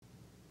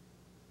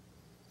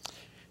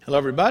Hello,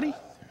 everybody.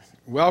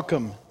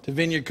 Welcome to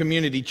Vineyard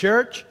Community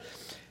Church.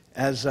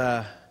 As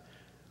we're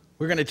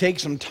going to take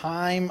some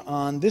time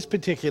on this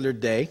particular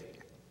day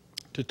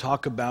to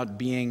talk about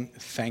being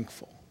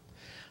thankful.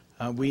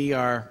 We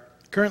are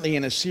currently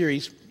in a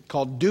series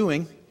called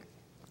Doing,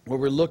 where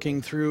we're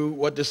looking through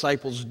what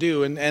disciples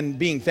do, and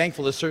being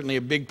thankful is certainly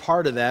a big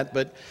part of that,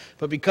 but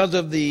because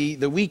of the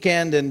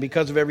weekend and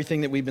because of everything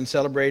that we've been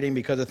celebrating,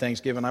 because of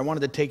Thanksgiving, I wanted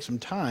to take some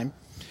time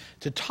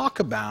to talk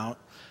about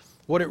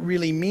what it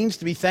really means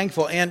to be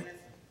thankful, and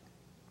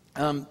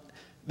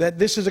that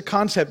this is a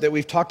concept that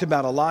we've talked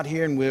about a lot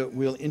here, and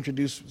we'll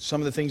introduce some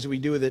of the things that we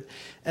do with it.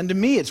 And to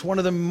me, it's one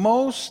of the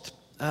most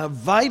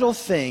vital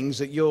things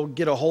that you'll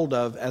get a hold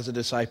of as a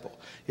disciple.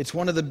 It's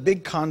one of the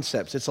big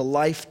concepts. It's a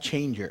life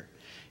changer.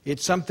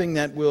 It's something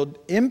that will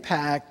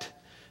impact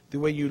the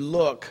way you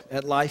look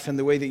at life and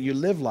the way that you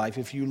live life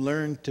if you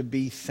learn to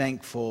be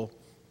thankful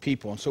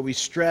people. And so we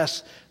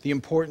stress the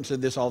importance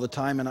of this all the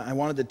time, and I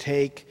wanted to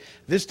take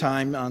this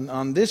time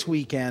on this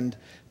weekend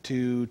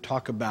to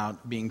talk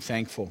about being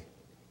thankful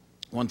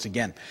once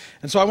again.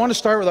 And so I want to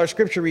start with our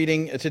scripture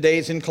reading today.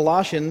 It's in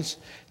Colossians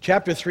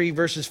chapter 3,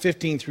 verses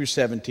 15 through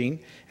 17,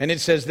 and it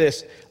says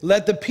this: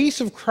 "Let the peace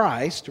of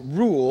Christ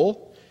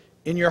rule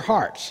in your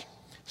hearts,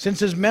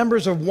 since as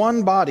members of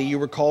one body you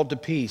were called to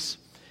peace,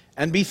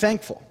 and be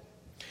thankful.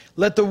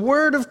 Let the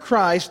word of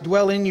Christ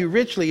dwell in you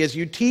richly as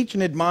you teach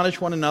and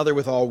admonish one another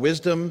with all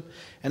wisdom,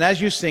 and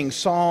as you sing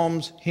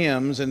psalms,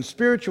 hymns, and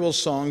spiritual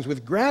songs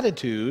with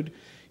gratitude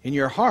in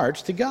your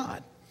hearts to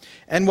God.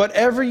 And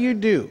whatever you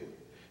do,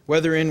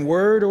 whether in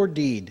word or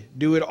deed,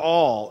 do it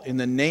all in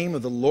the name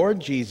of the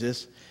Lord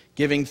Jesus,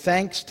 giving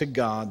thanks to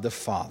God the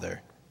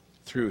Father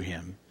through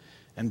him.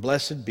 And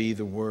blessed be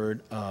the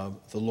word of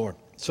the Lord."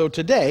 So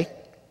today,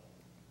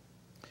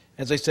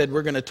 as I said,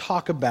 we're going to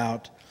talk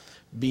about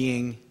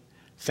being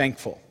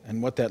thankful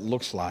and what that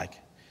looks like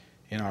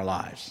in our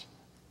lives.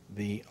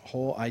 The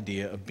whole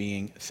idea of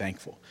being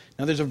thankful.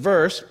 Now there's a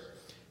verse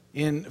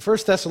in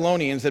 1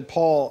 Thessalonians that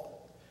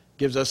Paul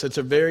gives us. It's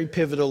a very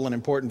pivotal and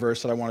important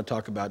verse that I want to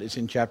talk about. It's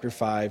in chapter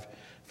 5,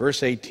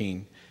 verse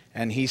 18.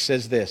 And he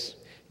says this: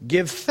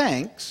 "Give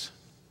thanks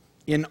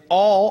in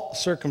all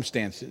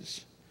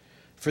circumstances,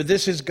 for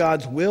this is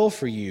God's will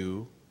for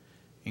you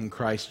in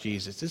Christ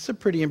Jesus." This is a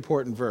pretty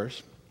important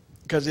verse,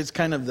 because it's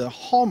kind of the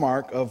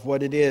hallmark of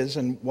what it is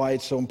and why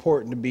it's so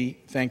important to be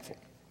thankful.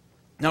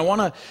 Now I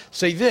want to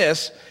say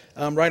this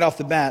right off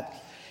the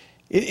bat.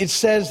 It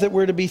says that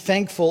we're to be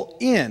thankful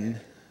in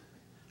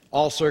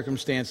all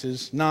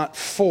circumstances, not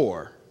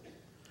for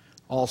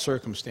all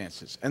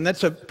circumstances. And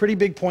that's a pretty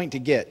big point to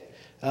get,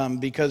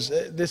 because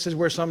this is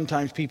where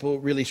sometimes people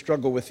really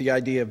struggle with the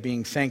idea of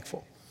being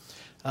thankful.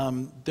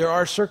 There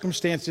are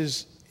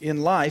circumstances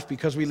in life,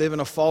 because we live in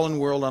a fallen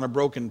world on a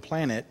broken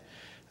planet,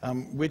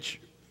 which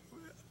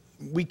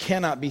we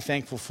cannot be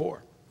thankful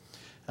for.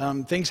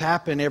 Things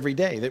happen every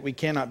day that we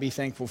cannot be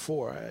thankful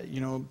for.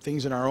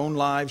 Things in our own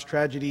lives,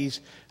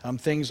 tragedies,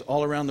 things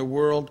all around the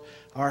world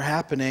are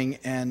happening,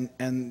 and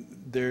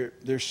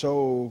they're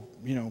so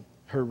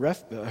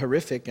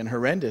horrific and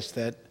horrendous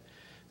that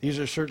these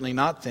are certainly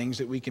not things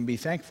that we can be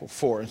thankful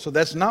for. And so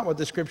that's not what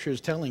the scripture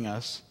is telling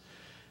us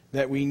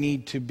that we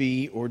need to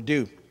be or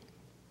do.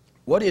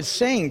 What it's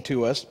saying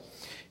to us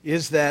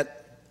is that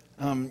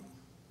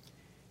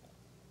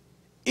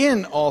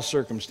in all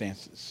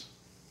circumstances,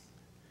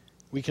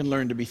 we can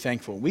learn to be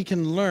thankful. We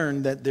can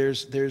learn that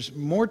there's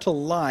more to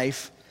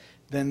life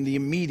than the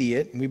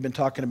immediate, and we've been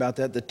talking about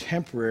that, the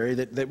temporary,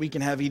 that we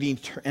can have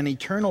an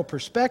eternal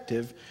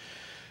perspective,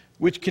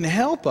 which can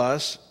help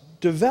us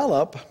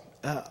develop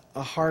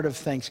a heart of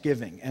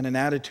thanksgiving and an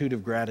attitude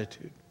of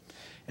gratitude.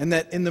 And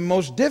that in the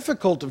most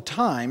difficult of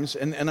times,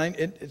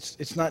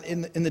 it's not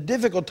in the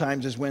difficult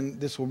times is when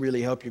this will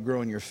really help you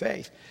grow in your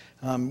faith.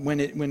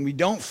 When we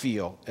don't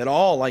feel at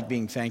all like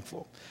being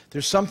thankful,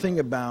 there's something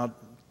about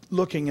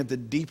looking at the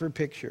deeper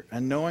picture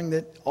and knowing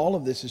that all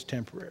of this is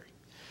temporary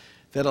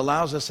that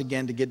allows us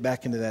again to get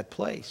back into that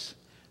place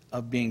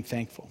of being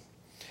thankful.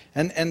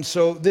 And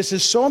so this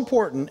is so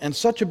important and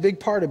such a big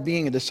part of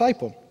being a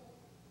disciple,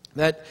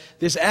 that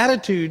this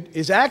attitude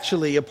is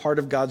actually a part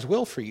of God's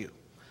will for you.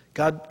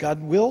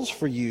 God wills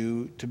for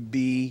you to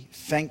be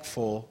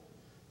thankful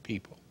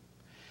people.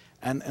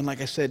 And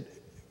like I said,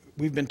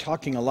 we've been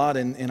talking a lot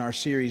in our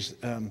series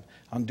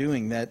on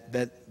Doing that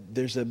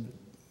there's a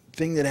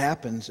thing that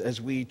happens as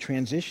we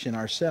transition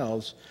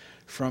ourselves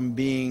from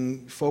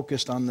being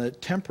focused on the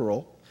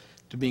temporal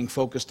to being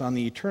focused on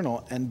the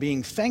eternal, and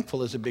being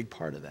thankful is a big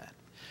part of that.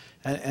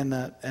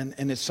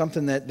 And it's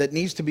something that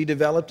needs to be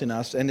developed in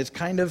us, and it's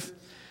kind of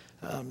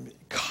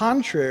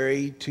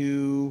contrary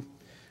to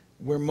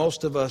where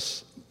most of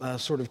us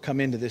sort of come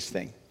into this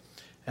thing.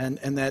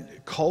 And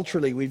that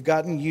culturally we've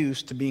gotten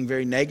used to being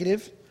very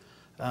negative.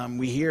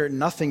 We hear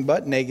nothing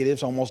but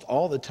negatives almost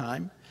all the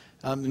time.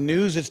 The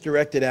news that's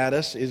directed at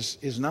us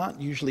is not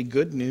usually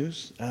good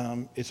news.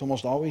 It's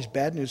almost always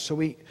bad news. So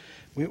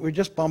we're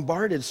just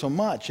bombarded so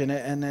much,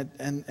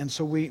 and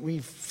so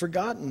we've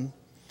forgotten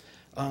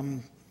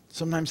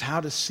sometimes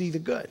how to see the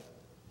good.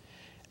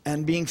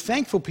 And being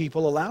thankful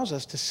people allows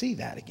us to see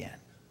that again.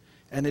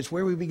 And it's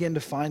where we begin to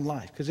find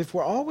life. Because if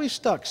we're always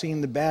stuck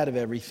seeing the bad of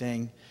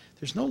everything,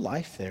 there's no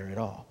life there at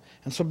all.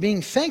 And so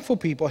being thankful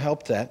people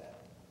help that.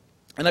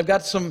 And I've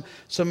got some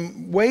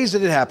ways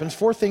that it happens,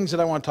 4 things that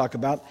I want to talk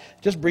about,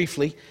 just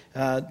briefly,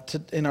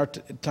 in our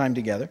time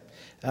together,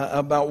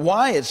 about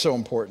why it's so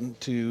important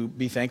to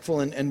be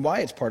thankful and why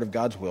it's part of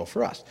God's will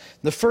for us.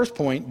 The first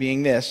point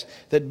being this,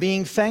 that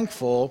being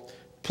thankful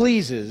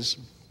pleases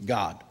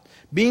God.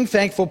 Being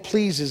thankful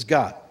pleases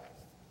God.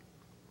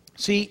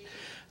 See,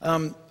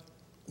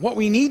 what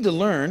we need to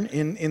learn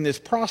in this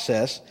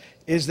process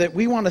is that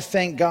we want to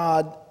thank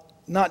God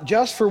not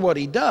just for what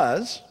he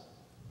does,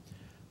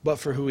 but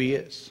for who he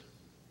is.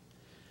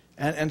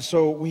 And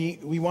so we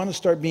want to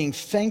start being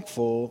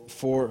thankful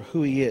for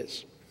who he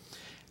is.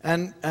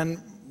 And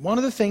one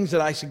of the things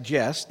that I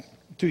suggest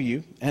to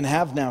you, and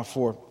have now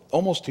for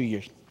almost 2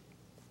 years,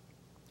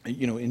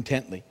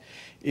 intently,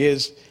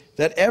 is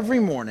that every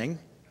morning,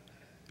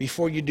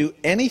 before you do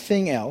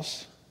anything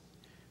else,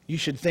 you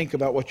should think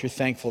about what you're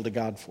thankful to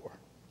God for.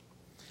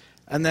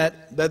 And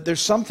that there's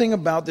something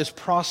about this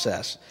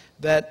process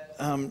that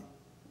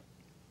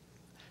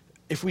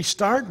if we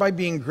start by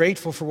being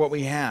grateful for what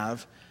we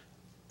have,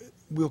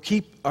 we'll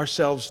keep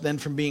ourselves then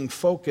from being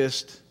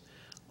focused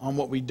on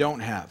what we don't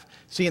have.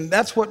 See, and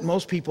that's what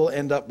most people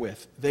end up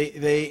with.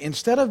 They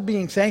instead of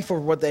being thankful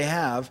for what they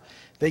have,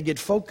 they get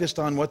focused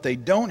on what they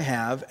don't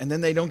have, and then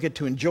they don't get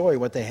to enjoy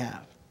what they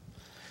have.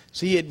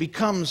 See, it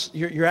becomes,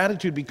 your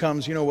attitude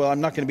becomes, well,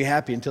 I'm not going to be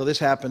happy until this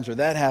happens, or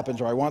that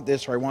happens, or I want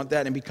this, or I want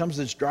that. And it becomes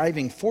this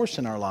driving force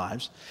in our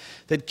lives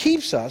that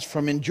keeps us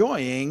from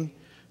enjoying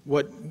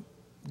what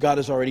God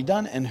has already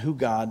done and who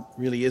God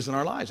really is in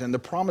our lives and the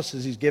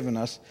promises he's given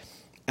us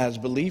as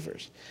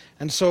believers.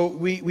 And so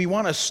we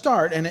want to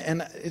start, and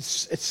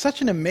it's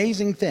such an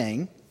amazing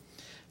thing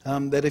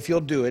that if you'll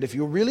do it, if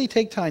you'll really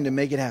take time to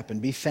make it happen,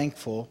 be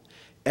thankful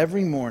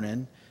every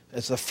morning.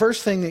 It's the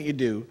first thing that you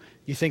do.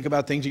 You think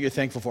about things that you're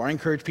thankful for. I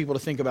encourage people to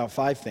think about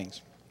 5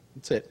 things.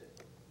 That's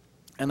it.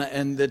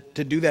 And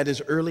to do that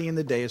as early in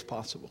the day as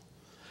possible.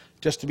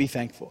 Just to be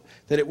thankful.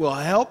 That it will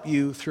help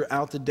you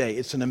throughout the day.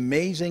 It's an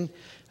amazing...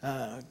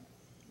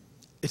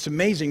 it's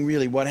amazing,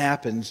 really, what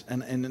happens,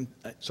 and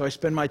so I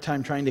spend my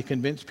time trying to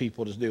convince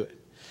people to do it.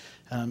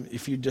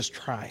 If you just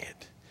try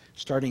it,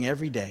 starting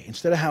every day.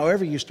 Instead of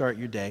however you start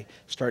your day,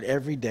 start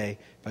every day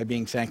by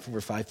being thankful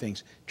for 5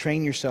 things.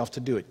 Train yourself to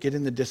do it. Get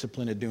in the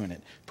discipline of doing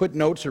it. Put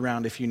notes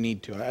around if you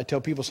need to. I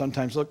tell people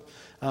sometimes, look,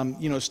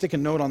 stick a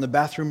note on the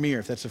bathroom mirror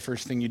if that's the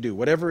first thing you do.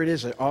 Whatever it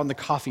is, on the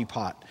coffee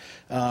pot,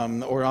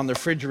 or on the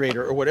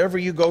refrigerator, or whatever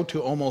you go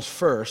to almost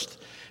first,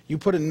 you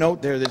put a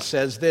note there that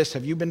says this: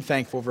 have you been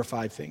thankful for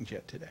 5 things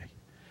yet today?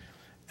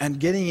 And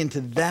getting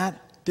into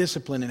that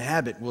discipline and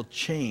habit will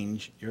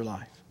change your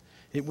life.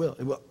 It will.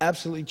 It will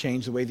absolutely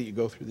change the way that you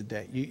go through the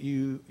day.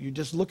 You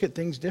just look at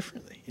things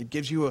differently. It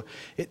gives you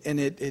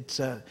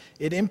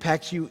it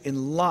impacts you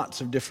in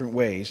lots of different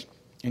ways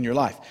in your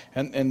life.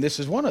 And this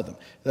is one of them.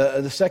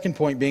 The second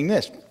point being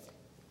this: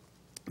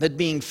 that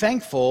being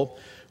thankful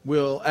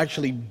will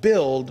actually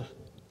build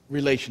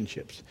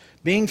relationships.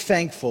 Being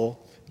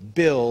thankful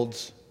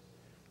builds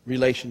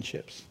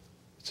relationships.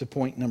 It's a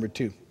point number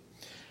 2.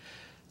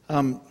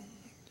 And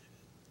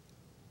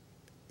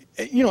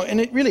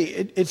it really,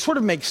 it sort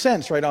of makes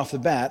sense right off the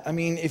bat. I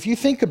mean, if you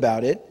think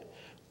about it,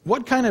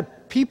 what kind of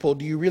people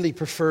do you really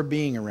prefer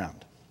being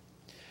around?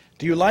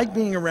 Do you like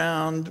being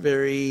around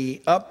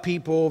very up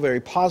people, very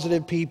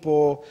positive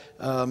people,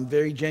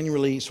 very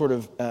genuinely sort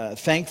of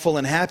thankful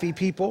and happy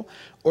people?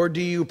 Or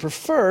do you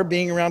prefer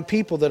being around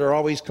people that are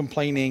always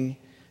complaining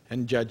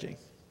and judging?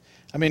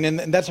 I mean,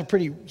 and that's a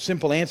pretty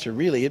simple answer,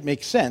 really. It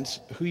makes sense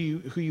who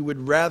you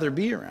would rather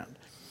be around.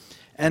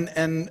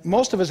 And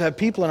most of us have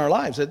people in our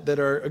lives that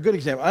are a good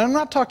example. I'm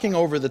not talking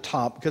over the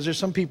top, because there's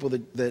some people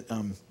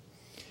that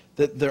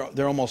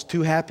they're almost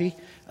too happy.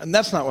 And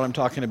that's not what I'm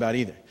talking about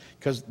either,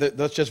 because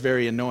that's just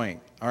very annoying,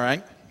 all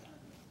right?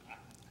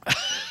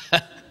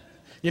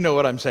 You know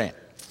what I'm saying.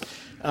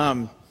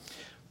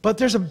 But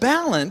there's a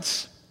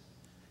balance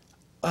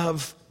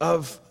of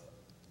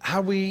how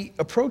we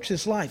approach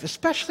this life,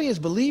 especially as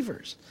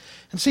believers.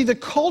 And see, the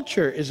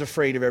culture is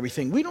afraid of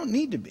everything. We don't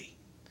need to be.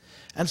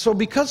 And so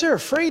because they're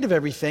afraid of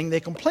everything,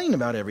 they complain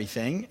about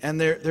everything, and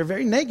they're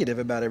very negative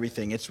about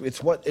everything. It's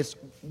what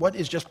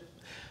is just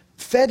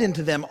fed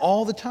into them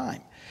all the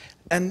time.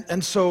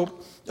 And so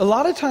a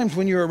lot of times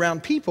when you're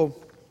around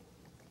people,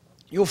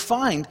 you'll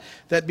find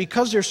that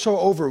because they're so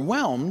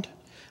overwhelmed,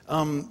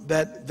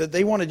 that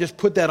they want to just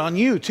put that on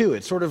you too.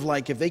 It's sort of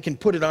like if they can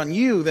put it on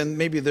you, then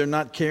maybe they're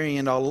not carrying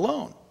it all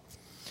alone.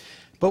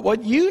 But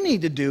what you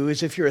need to do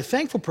is, if you're a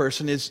thankful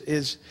person,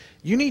 is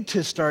you need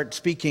to start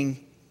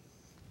speaking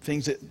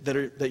things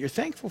that you're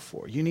thankful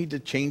for. You need to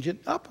change it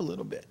up a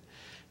little bit.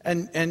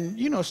 And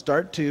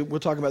start to, we'll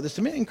talk about this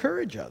in a minute,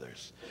 encourage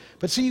others.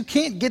 But see, you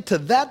can't get to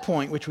that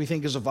point, which we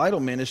think is a vital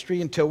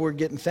ministry, until we're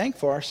getting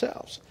thankful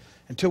ourselves.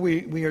 until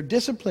we are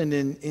disciplined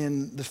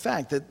in the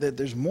fact that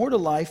there's more to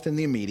life than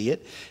the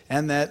immediate,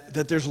 and that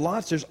there's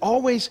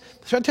always,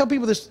 so I tell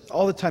people this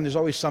all the time, there's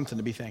always something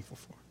to be thankful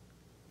for.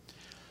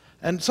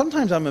 And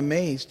sometimes I'm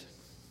amazed.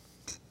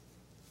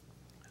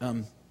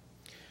 I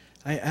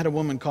had a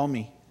woman call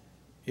me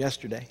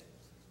yesterday,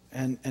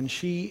 and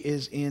she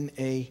is in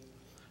a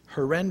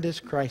horrendous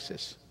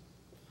crisis,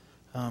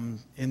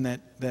 in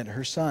that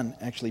her son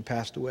actually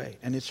passed away,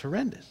 and it's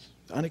horrendous,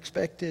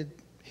 unexpected.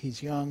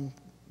 He's young,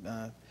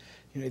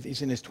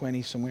 he's in his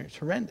 20s somewhere. It's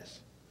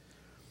horrendous,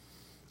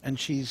 and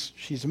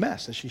she's a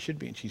mess, as she should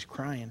be, and she's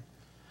crying.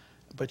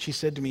 But she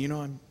said to me,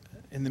 I'm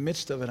in the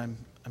midst of it.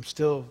 I'm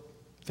still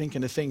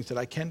thinking of things that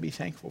I can be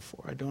thankful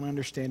for. I don't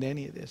understand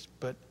any of this,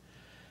 but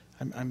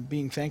I'm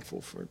being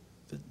thankful for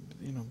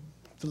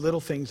the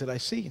little things that I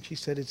see. And she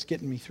said, it's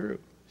getting me through.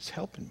 It's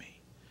helping me.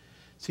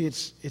 See,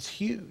 it's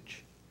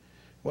huge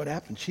what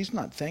happened. She's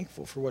not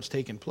thankful for what's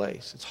taken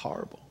place. It's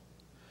horrible.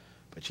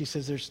 But she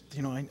says,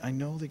 I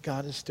know that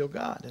God is still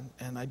God,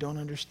 and I don't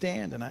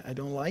understand, and I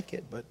don't like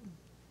it, but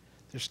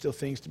there's still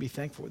things to be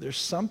thankful for. There's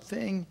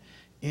something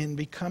in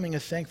becoming a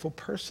thankful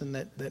person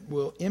that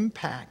will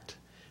impact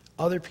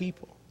other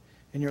people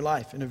in your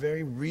life in a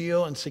very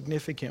real and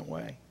significant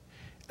way,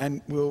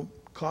 and will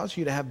cause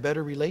you to have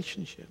better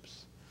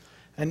relationships.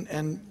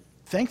 And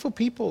thankful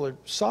people are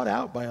sought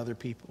out by other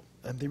people,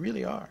 and they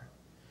really are.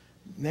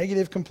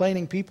 Negative,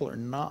 complaining people are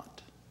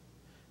not.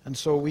 And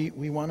so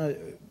we want to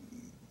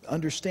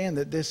understand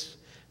that this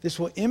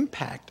will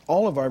impact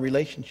all of our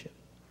relationships.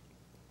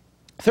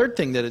 Third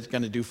thing that it's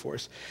going to do for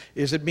us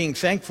is that being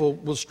thankful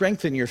will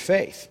strengthen your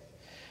faith.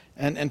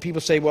 And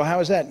people say, well, how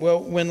is that?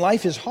 Well, when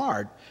life is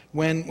hard,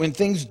 when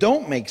things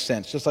don't make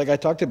sense, just like I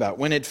talked about,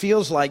 when it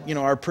feels like,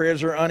 our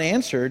prayers are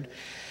unanswered,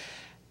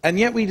 and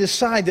yet we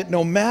decide that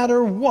no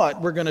matter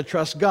what, we're going to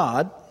trust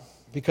God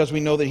because we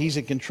know that He's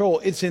in control.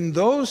 It's in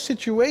those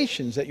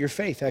situations that your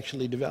faith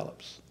actually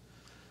develops.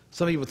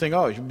 Some people think,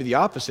 it should be the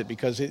opposite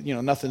because,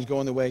 nothing's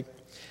going the way.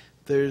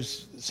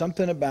 There's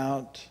something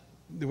about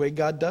the way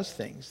God does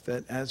things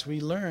that as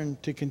we learn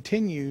to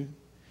continue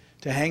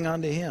to hang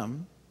on to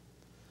Him,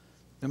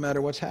 no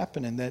matter what's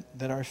happening,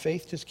 that our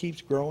faith just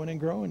keeps growing and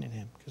growing in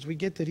Him because we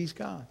get that He's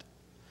God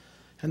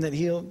and that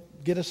He'll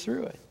get us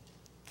through it.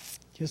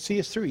 He'll see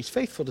us through. He's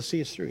faithful to see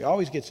us through. He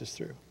always gets us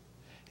through.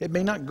 It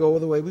may not go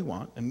the way we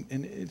want, and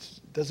it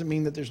doesn't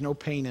mean that there's no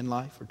pain in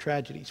life or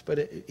tragedies, but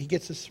He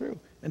gets us through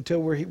until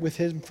we're with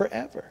Him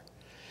forever.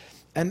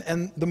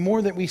 And the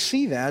more that we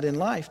see that in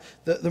life,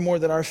 the more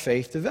that our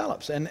faith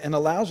develops and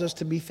allows us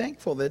to be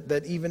thankful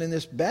that even in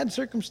this bad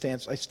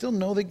circumstance, I still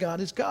know that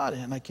God is God,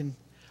 and I can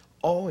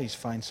always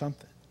find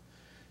something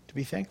to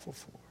be thankful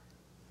for.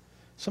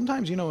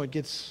 Sometimes, it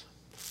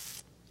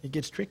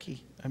gets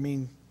tricky. I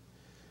mean,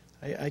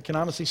 I can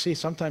honestly see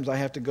sometimes I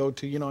have to go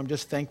to, I'm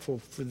just thankful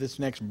for this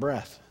next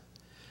breath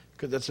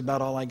because that's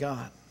about all I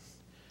got.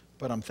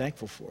 But I'm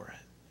thankful for it.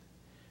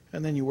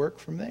 And then you work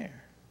from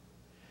there.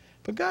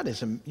 But God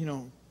is,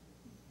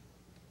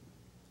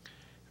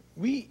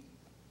 we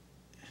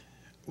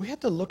have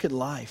to look at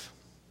life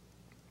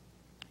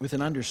with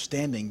an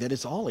understanding that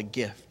it's all a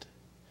gift.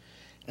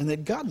 And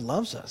that God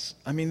loves us.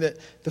 I mean,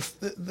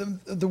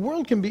 the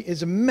world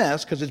is a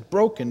mess because it's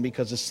broken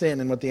because of sin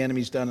and what the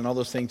enemy's done and all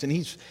those things. And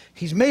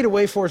He's made a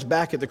way for us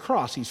back at the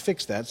cross. He's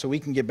fixed that so we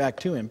can get back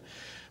to Him.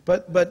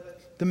 But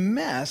the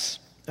mess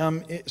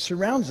it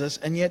surrounds us,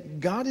 and yet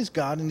God is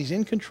God, and He's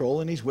in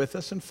control, and He's with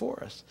us and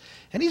for us.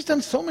 And He's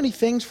done so many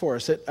things for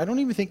us that I don't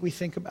even think we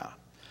think about.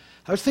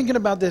 I was thinking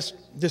about this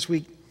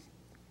week.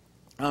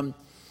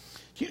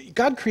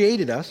 God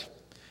created us.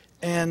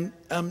 And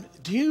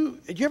do you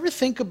ever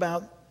think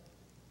about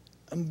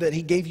that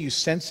He gave you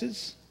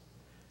senses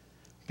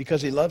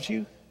because He loves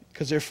you,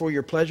 because they're for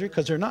your pleasure,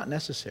 because they're not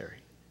necessary?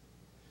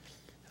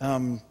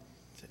 I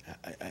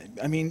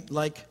mean,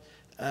 like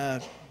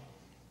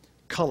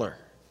color.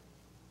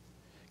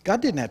 God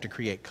didn't have to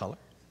create color.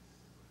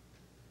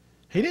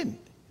 He didn't.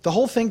 The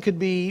whole thing could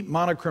be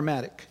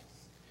monochromatic.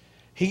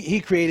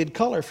 He created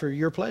color for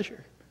your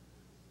pleasure.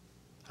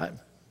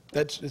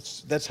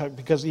 That's how,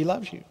 because He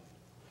loves you.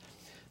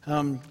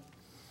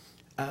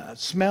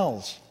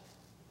 Smells.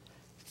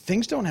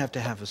 Things don't have to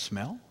have a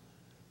smell.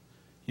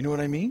 You know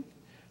what I mean?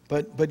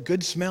 But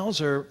good smells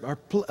they're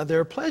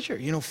a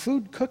pleasure.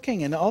 Food,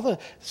 cooking, and all the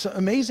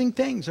amazing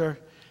things are.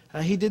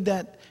 He did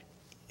that.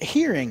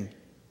 Hearing.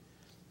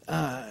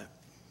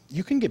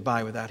 You can get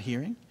by without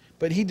hearing,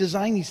 but He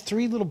designed these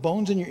 3 little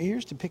bones in your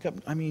ears to pick up.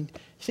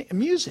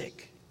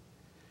 Music.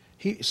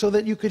 So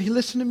that you could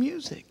listen to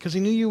music because He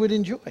knew you would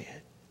enjoy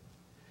it.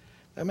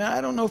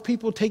 I don't know if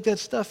people take that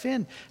stuff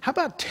in. How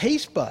about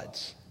taste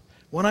buds?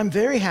 What I'm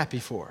very happy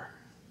for.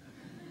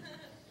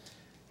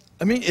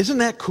 Isn't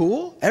that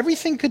cool?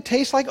 Everything could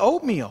taste like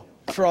oatmeal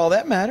for all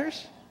that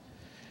matters.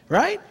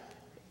 Right?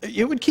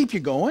 It would keep you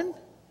going.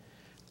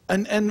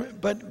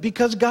 But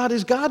because God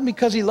is God,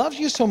 because He loves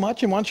you so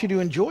much and wants you to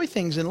enjoy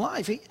things in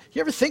life, you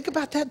ever think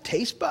about that?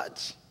 Taste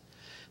buds.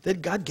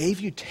 That God gave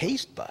you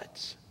taste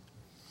buds.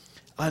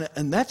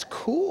 And that's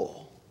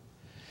cool.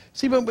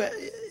 See, but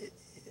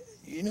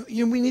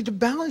we need to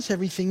balance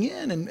everything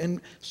in,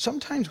 and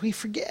sometimes we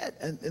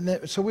forget,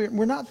 so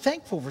we're not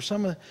thankful for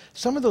some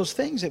of those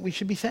things that we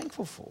should be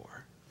thankful for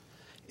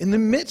in the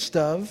midst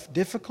of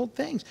difficult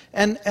things,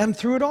 and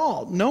through it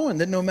all, knowing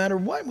that no matter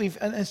what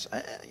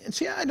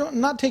I'm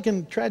not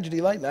taking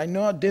tragedy lightly. I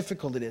know how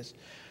difficult it is,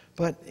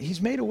 but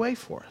He's made a way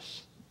for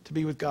us to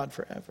be with God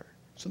forever,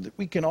 so that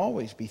we can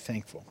always be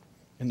thankful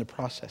in the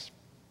process.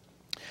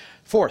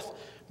 Fourth,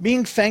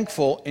 being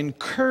thankful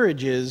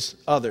encourages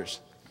others.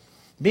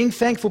 Being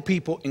thankful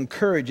people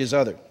encourages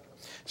others.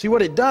 See,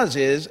 what it does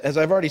is, as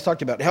I've already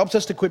talked about, it helps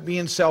us to quit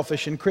being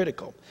selfish and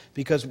critical,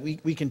 because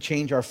we can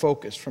change our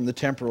focus from the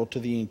temporal to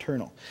the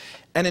eternal.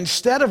 And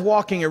instead of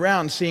walking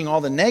around seeing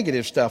all the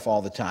negative stuff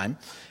all the time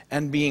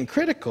and being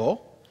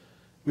critical,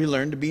 we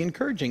learn to be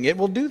encouraging. It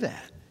will do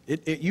that.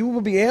 You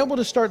will be able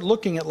to start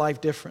looking at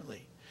life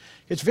differently.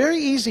 It's very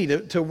easy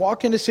to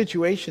walk into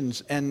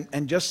situations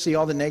and just see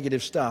all the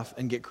negative stuff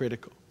and get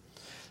critical.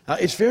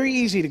 It's very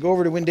easy to go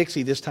over to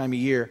Winn-Dixie this time of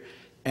year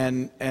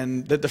and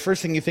the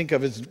first thing you think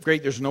of is,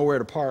 great, there's nowhere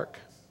to park.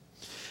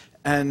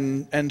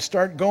 And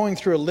start going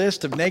through a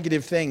list of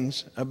negative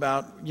things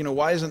about,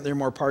 why isn't there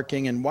more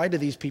parking, and why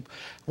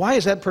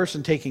is that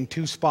person taking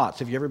 2 spots?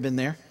 Have you ever been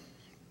there?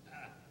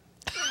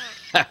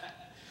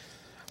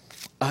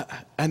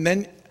 And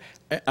then,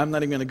 I'm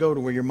not even going to go to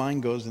where your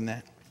mind goes in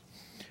that.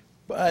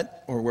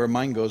 Or where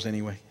mine goes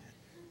anyway.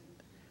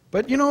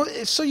 But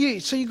so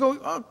you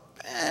go,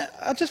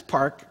 I'll just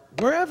park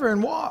wherever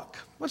and walk.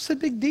 What's the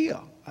big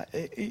deal?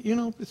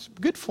 It's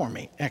good for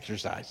me,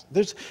 exercise.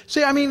 There's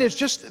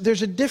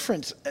a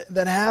difference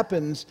that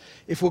happens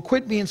if we'll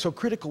quit being so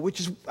critical, which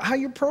is how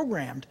you're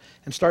programmed,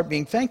 and start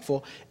being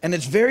thankful. And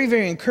it's very,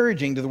 very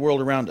encouraging to the world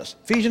around us.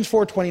 Ephesians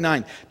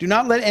 4:29, do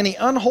not let any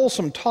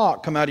unwholesome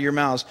talk come out of your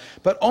mouths,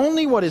 but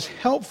only what is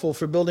helpful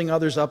for building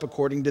others up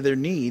according to their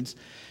needs,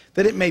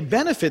 that it may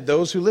benefit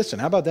those who listen.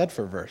 How about that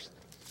for a verse?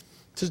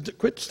 It says,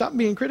 stop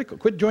being critical.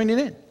 Quit joining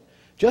in.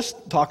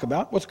 Just talk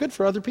about what's good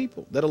for other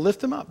people. That'll lift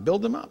them up,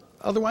 build them up.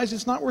 Otherwise,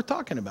 it's not worth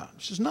talking about.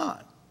 It's just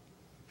not.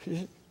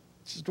 It's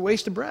just a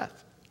waste of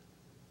breath.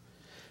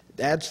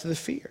 It adds to the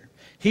fear.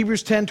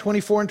 Hebrews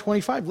 10:24 and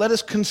 25. Let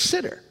us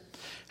consider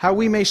how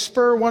we may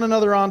spur one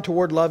another on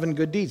toward love and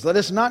good deeds. Let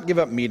us not give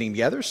up meeting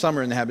together. Some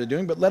are in the habit of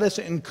doing, but let us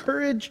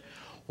encourage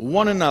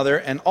one another,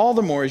 and all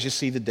the more as you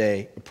see the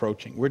day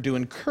approaching. We're to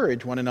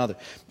encourage one another.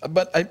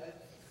 But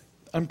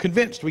I'm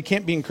convinced we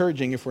can't be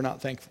encouraging if we're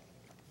not thankful,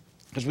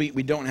 because we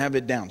don't have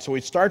it down. So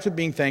it starts with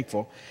being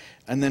thankful,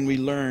 and then we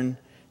learn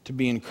to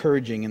be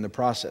encouraging in the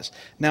process.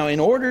 Now, in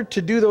order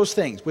to do those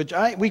things, which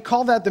we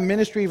call that the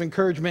ministry of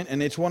encouragement,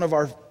 and it's one of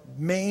our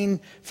main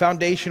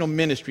foundational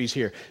ministries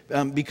here,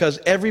 because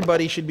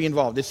everybody should be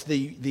involved.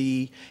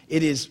 It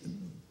is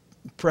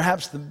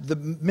perhaps the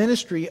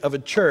ministry of a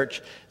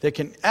church that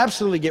can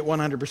absolutely get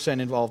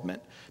 100%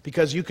 involvement,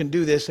 because you can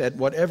do this at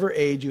whatever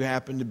age you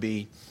happen to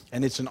be,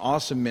 and it's an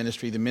awesome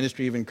ministry, the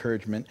ministry of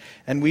encouragement.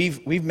 And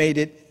we've made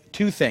it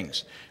 2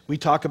 things. We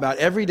talk about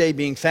every day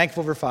being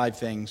thankful for 5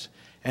 things,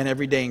 and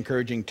every day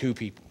encouraging 2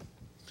 people.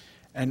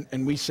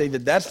 And we say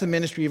that that's the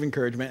ministry of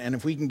encouragement, and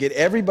if we can get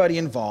everybody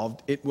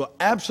involved, it will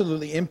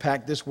absolutely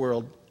impact this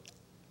world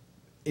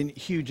in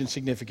huge and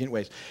significant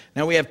ways.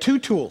 Now, we have 2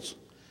 tools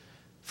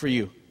for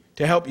you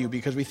to help you,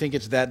 because we think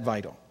it's that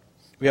vital.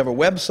 We have a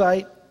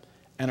website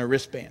and a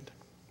wristband.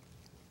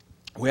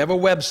 We have a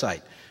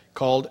website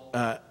called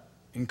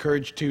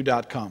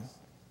encourage2.com.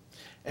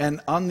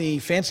 And on the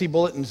fancy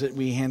bulletins that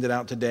we handed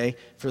out today,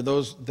 for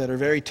those that are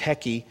very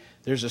techie,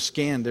 there's a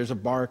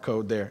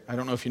barcode there. I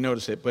don't know if you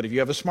notice it, but if you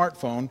have a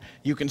smartphone,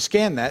 you can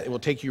scan that. It will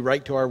take you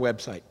right to our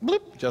website.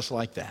 Bloop, just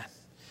like that.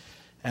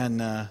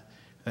 And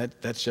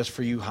that's just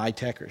for you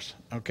high-techers,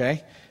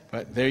 okay?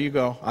 But there you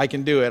go. I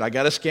can do it. I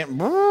got to scan,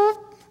 bloop,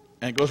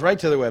 and it goes right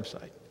to the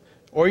website.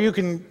 Or you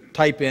can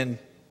type in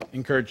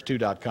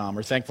encourage2.com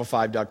or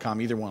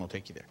thankful5.com. Either one will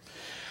take you there.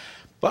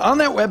 But on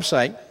that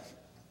website,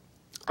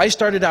 I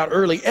started out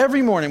early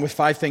every morning with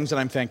 5 things that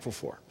I'm thankful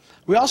for.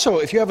 We also,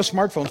 if you have a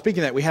smartphone, speaking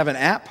of that, we have an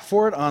app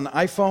for it on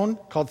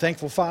iPhone called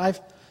Thankful 5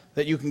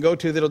 that you can go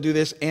to that'll do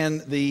this.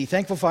 And the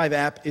Thankful 5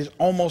 app is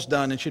almost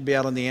done and should be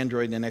out on the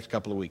Android in the next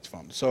couple of weeks.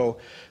 So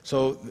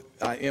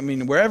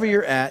wherever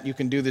you're at, you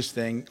can do this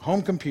thing.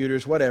 Home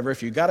computers, whatever.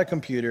 If you've got a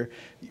computer,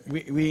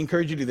 we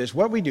encourage you to do this.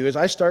 What we do is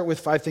I start with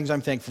 5 things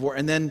I'm thankful for,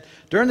 and then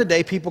during the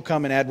day, people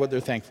come and add what they're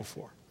thankful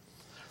for.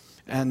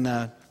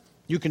 And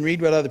you can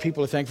read what other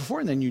people are thankful for,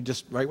 and then you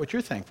just write what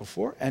you're thankful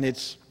for, and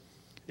it's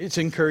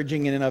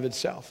encouraging in and of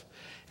itself.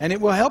 And it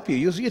will help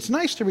you. It's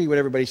nice to read what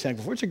everybody's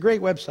thankful for. It's a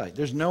great website.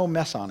 There's no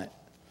mess on it.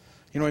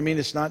 You know what I mean?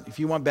 It's not, if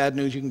you want bad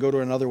news, you can go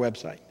to another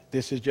website.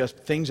 This is just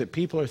things that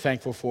people are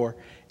thankful for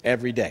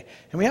every day.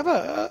 And we have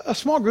a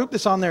small group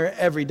that's on there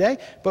every day,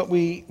 but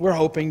we're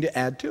hoping to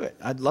add to it.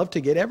 I'd love to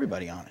get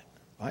everybody on it.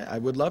 I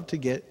would love to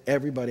get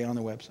everybody on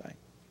the website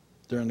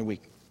during the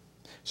week.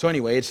 So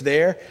anyway, it's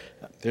there.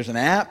 There's an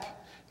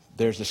app.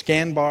 There's a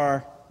scan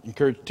bar,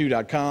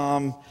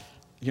 encourage2.com.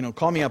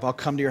 Call me up. I'll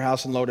come to your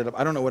house and load it up.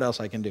 I don't know what else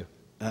I can do.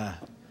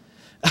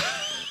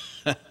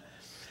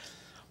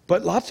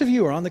 But lots of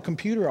you are on the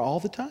computer all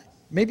the time.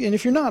 Maybe, and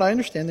if you're not, I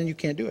understand, then you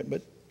can't do it.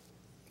 But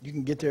you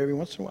can get there every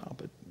once in a while.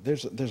 But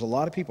there's a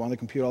lot of people on the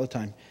computer all the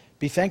time.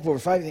 Be thankful for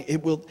 5 things.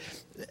 It will.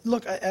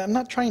 Look, I'm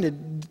not trying to,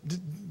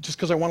 just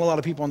because I want a lot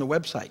of people on the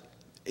website.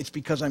 It's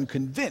because I'm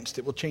convinced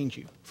it will change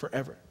you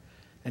forever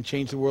and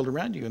change the world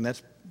around you. And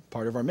that's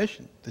part of our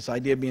mission. This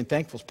idea of being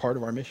thankful is part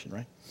of our mission,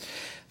 right?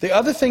 The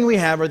other thing we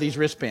have are these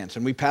wristbands.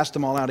 And we passed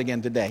them all out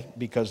again today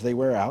because they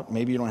wear out.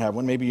 Maybe you don't have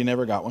one. Maybe you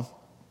never got one.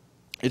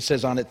 It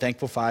says on it,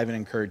 thankful 5 and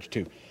encourage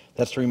 2.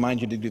 That's to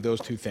remind you to do those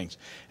 2 things.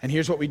 And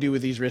here's what we do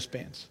with these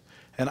wristbands.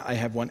 And I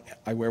have one.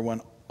 I wear one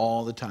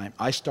all the time.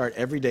 I start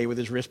every day with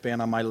this wristband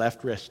on my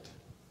left wrist.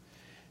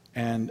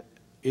 And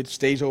it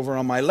stays over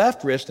on my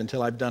left wrist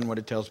until I've done what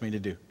it tells me to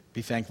do.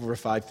 Be thankful for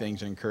 5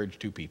 things and encourage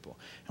 2 people.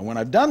 And when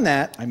I've done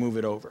that, I move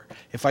it over.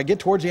 If I get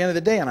towards the end of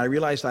the day and I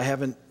realize I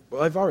haven't,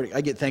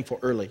 I get thankful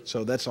early,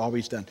 so that's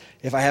always done.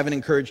 If I haven't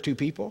encouraged 2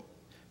 people,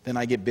 then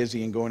I get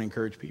busy and go and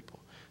encourage people.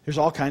 There's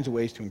all kinds of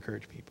ways to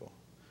encourage people.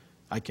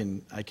 I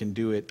can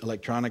do it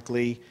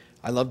electronically.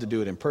 I love to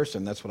do it in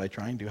person. That's what I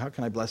try and do. How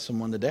can I bless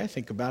someone today? I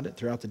think about it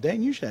throughout the day,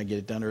 and usually I get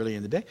it done early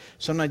in the day.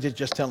 Sometimes it's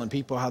just telling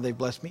people how they've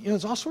blessed me.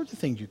 There's all sorts of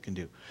things you can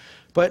do.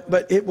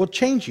 But it will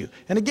change you.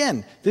 And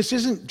again, this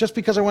isn't just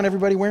because I want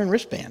everybody wearing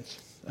wristbands.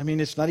 I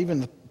mean, it's not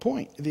even the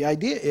point. The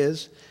idea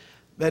is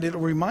that it'll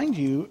remind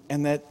you,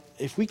 and that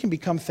if we can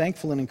become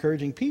thankful and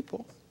encouraging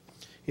people,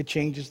 it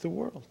changes the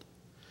world.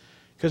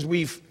 Because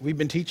we've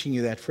been teaching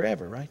you that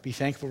forever, right? Be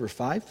thankful for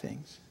 5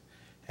 things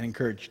and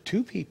encourage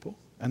 2 people.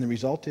 And the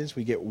result is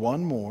we get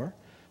 1 more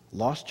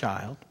lost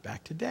child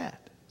back to dad.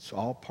 It's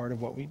all part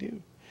of what we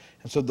do.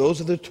 And so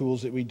those are the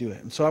tools that we do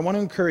it. And so I want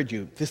to encourage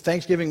you. This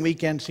Thanksgiving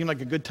weekend seemed like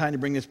a good time to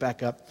bring this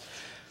back up.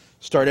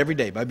 Start every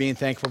day by being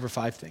thankful for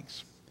 5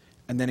 things.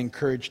 And then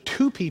encourage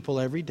 2 people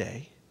every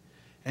day.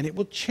 And it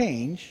will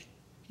change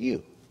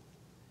you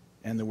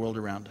and the world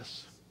around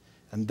us.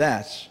 And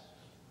that's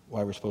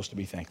why we're supposed to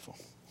be thankful.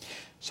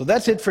 So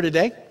that's it for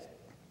today.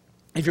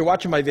 If you're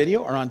watching my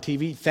video or on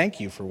TV, thank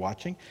you for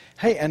watching.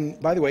 Hey,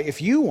 and by the way, if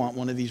you want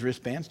one of these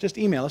wristbands, just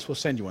email us. We'll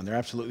send you one. They're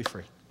absolutely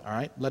free. All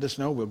right? Let us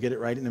know. We'll get it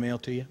right in the mail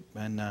to you.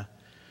 And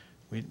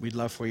we'd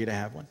love for you to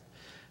have one.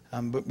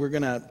 But we're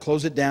going to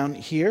close it down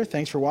here.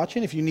 Thanks for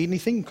watching. If you need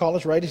anything, call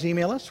us, write us,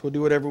 email us. We'll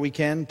do whatever we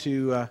can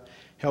to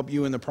help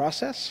you in the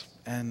process.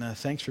 And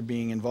thanks for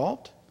being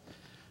involved,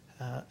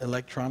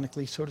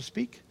 electronically, so to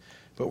speak.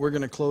 But we're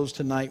going to close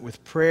tonight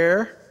with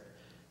prayer.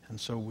 And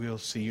so we'll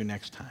see you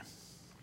next time.